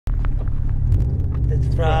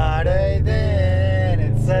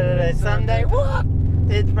It's Sunday. What?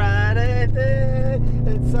 It's Friday.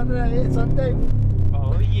 It's Saturday. It's Sunday.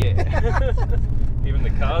 Oh yeah. Even the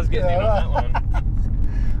car's getting in on that one.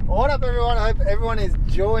 What up, everyone? I hope everyone is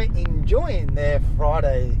enjoying their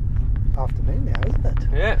Friday afternoon now, isn't it?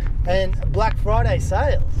 Yeah. And Black Friday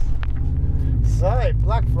sales. So,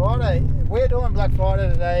 Black Friday. We're doing Black Friday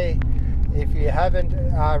today. If you haven't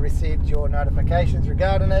received your notifications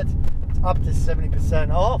regarding it, it's up to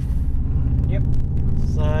 70% off. Yep.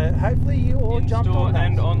 So, hopefully you all jumped on that.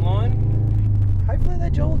 In-store and online. Hopefully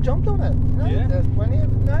they all jumped on it. You know, Yeah. There's plenty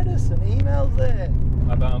of notice and emails there.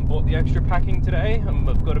 I've bought the extra packing today.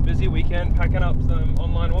 I've got a busy weekend packing up some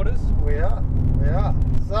online orders. We are.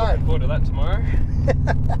 So, Looking forward to that tomorrow.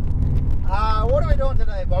 what are we doing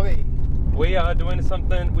today, Bobby? We are doing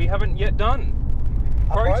something we haven't yet done.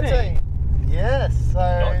 A protein. Yes.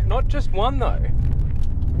 So Not just one though.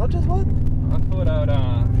 not just one. I thought I'd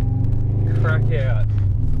crack out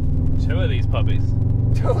 2 of these puppies.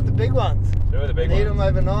 2 of the big ones. 2 of the big Need ones. them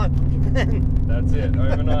overnight. That's it,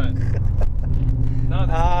 overnight. No,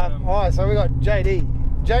 Alright, so we got JDN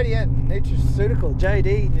Nutraceutical.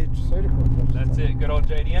 JD Nutraceuticals. that's it, good old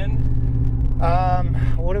JDN.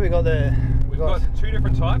 What do we got there? We've got 2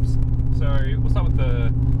 different types. So we'll start with the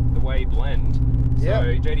whey blend. So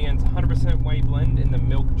Yep. JDN's 100% whey blend in the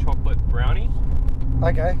milk chocolate brownie.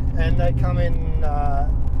 Okay, and they come in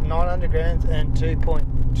 900 grams and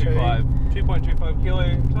 2.25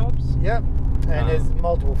 kilo tubs. Yep, and there's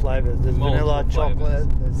multiple flavours. There's vanilla, chocolate,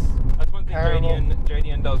 there's That's one thing caramel,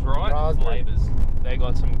 JDN does right. raspberry. Flavors. They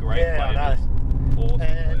got some great Yeah, flavors. Awesome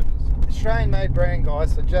And flavors. Australian made brand,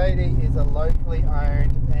 guys. So JD is a locally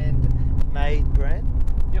owned and made brand.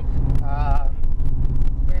 Yep.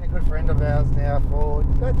 Been a good friend of ours now for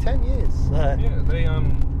about 10 years. So, Yeah, they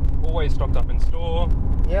always stocked up in store.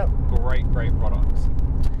 yep. Great products.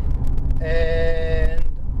 And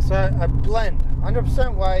so a blend,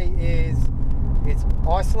 100% whey it's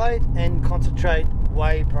isolate and concentrate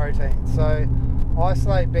whey protein. So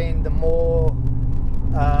isolate being the more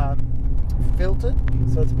filtered,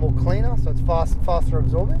 so it's more cleaner, so it's faster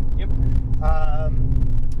absorbing. Yep.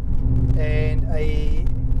 And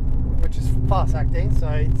which is fast acting, so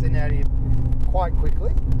it's in out of you quite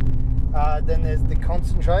quickly. Then there's the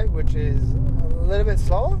concentrate, which is a little bit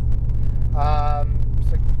slower. So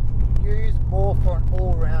used more for an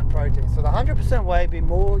all-round protein. So the 100% whey be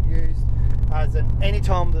more used as an any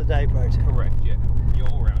time of the day protein. Correct, yeah. You're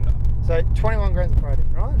all rounder. So 21 grams of protein,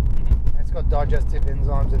 right? Mm-hmm. And it's got digestive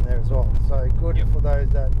enzymes in there as well. So good Yep. for those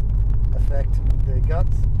that affect the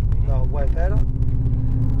guts. They'll way better.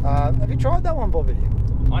 Have you tried that one, Bobby?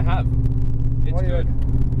 I have. It's What do you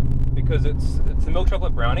good. Because it's the milk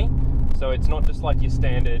chocolate brownie, so it's not just like your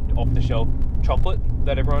standard off-the-shelf chocolate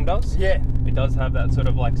that everyone does. Yeah. It does have that sort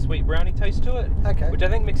of like sweet brownie taste to it. Okay. Which I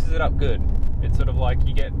think mixes it up good. It's sort of like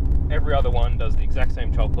you get every other one does the exact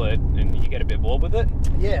same chocolate and you get a bit bored with it.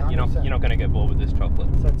 Yeah, 100%. You're not going to get bored with this chocolate.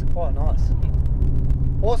 So it's quite nice.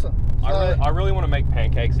 Awesome. So, I really want to make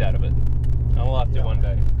pancakes out of it. I'll have to Yeah. one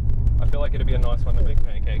day. I feel like it'd be a nice one to make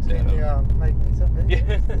pancakes out of. yeah, make me something.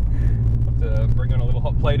 Yeah. Have to bring on a little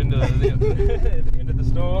hot plate into the into the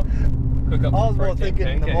store. Cook up I was some more protein thinking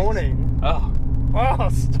in the pancakes. morning. Oh. Oh,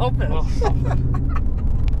 stop it. Oh, stop it.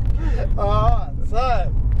 Alright,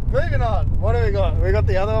 so moving on. What do we got? We got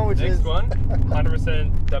the other one, which Next is one,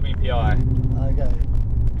 100% WPI. okay.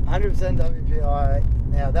 100% WPI.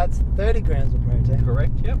 Now that's 30 grams of protein.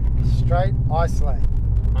 Correct. Yep. Straight isolate.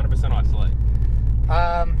 100% isolate.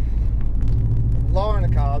 Lower in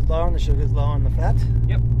the carbs, lower in the sugars, lower in the fat.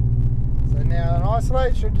 Yep. So now an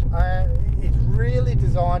isolate should it's really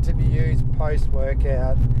designed to be used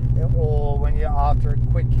post-workout or when you're after a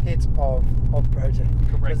quick hit of protein.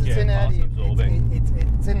 Correct. Because it's in and out, fast absorbing.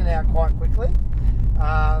 it's in and out quite quickly.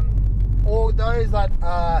 Or those that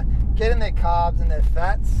are getting their carbs and their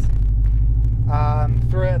fats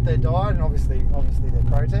throughout their diet, and obviously their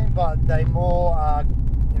protein, but they more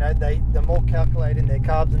they're more calculating their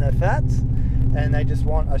carbs and their fats, and they just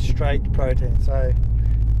want a straight protein. So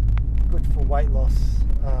good for weight loss,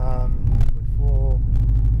 good for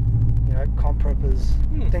comp preppers,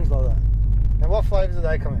 things like that. Now what flavours do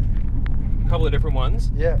they come in? A couple of different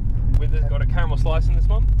ones. Yeah. We've got a caramel slice in this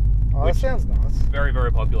one. Oh, that sounds nice. Very,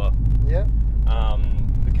 very popular. Yeah.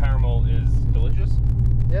 The caramel is delicious.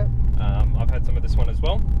 Yeah. I've had some of this one as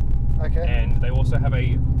well. Okay. And they also have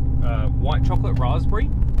a white chocolate raspberry.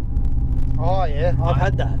 Oh yeah, I've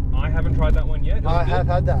had that. I haven't tried that one yet. Is I it good? have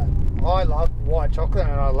had that. I love white chocolate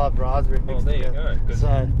and I love raspberry Well, mixed there you together. go. 'Cause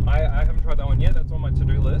So I haven't tried that one yet. That's on my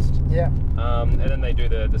to-do list. yeah. And then they do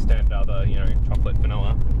the standard other, chocolate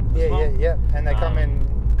vanilla. as well. Yeah. And they come in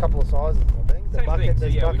a couple of sizes, I think. The Same bucket, thing. So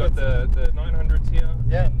there's yeah, we got buckets. the 900s here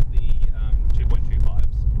Yeah. and the 2.25s.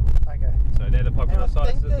 Okay. So they're the And popular I think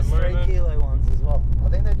sizes at the there's 3 moment. kilo ones as well. I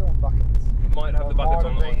think they're doing buckets. Might have Or the buckets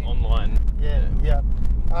might have been. online. Yeah.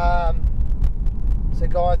 So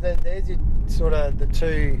guys, there's your sort of the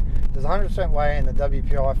two. There's 100% whey in the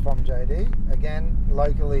WPI from JD. Again,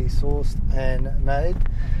 locally sourced and made.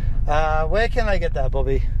 Where can they get that,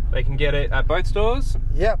 Bobby? They can get it at both stores.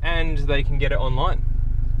 Yep. And they can get it online.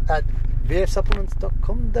 At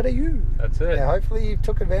vfsupplements.com.au. That's it. Yeah, hopefully you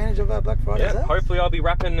took advantage of our Black Friday Yeah, sales. hopefully I'll be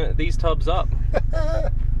wrapping these tubs up.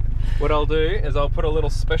 What I'll do is I'll put a little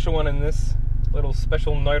special one in this, little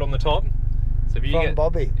special note on the top. So if you From get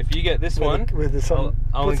Bobby. if you get this one, I'll put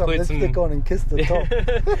some include some lipstick on and kiss the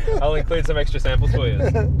top. I'll include some extra samples for you.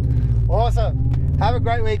 Awesome. Have a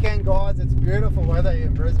great weekend, guys. It's beautiful weather here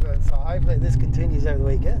in Brisbane, so hopefully this continues over the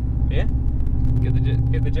weekend. Yeah.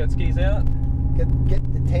 Get the jet skis out. Get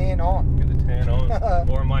the tan on. Get the tan on.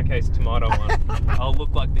 Or in my case, tomato one. I'll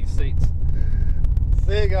look like these seats.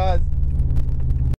 See you guys.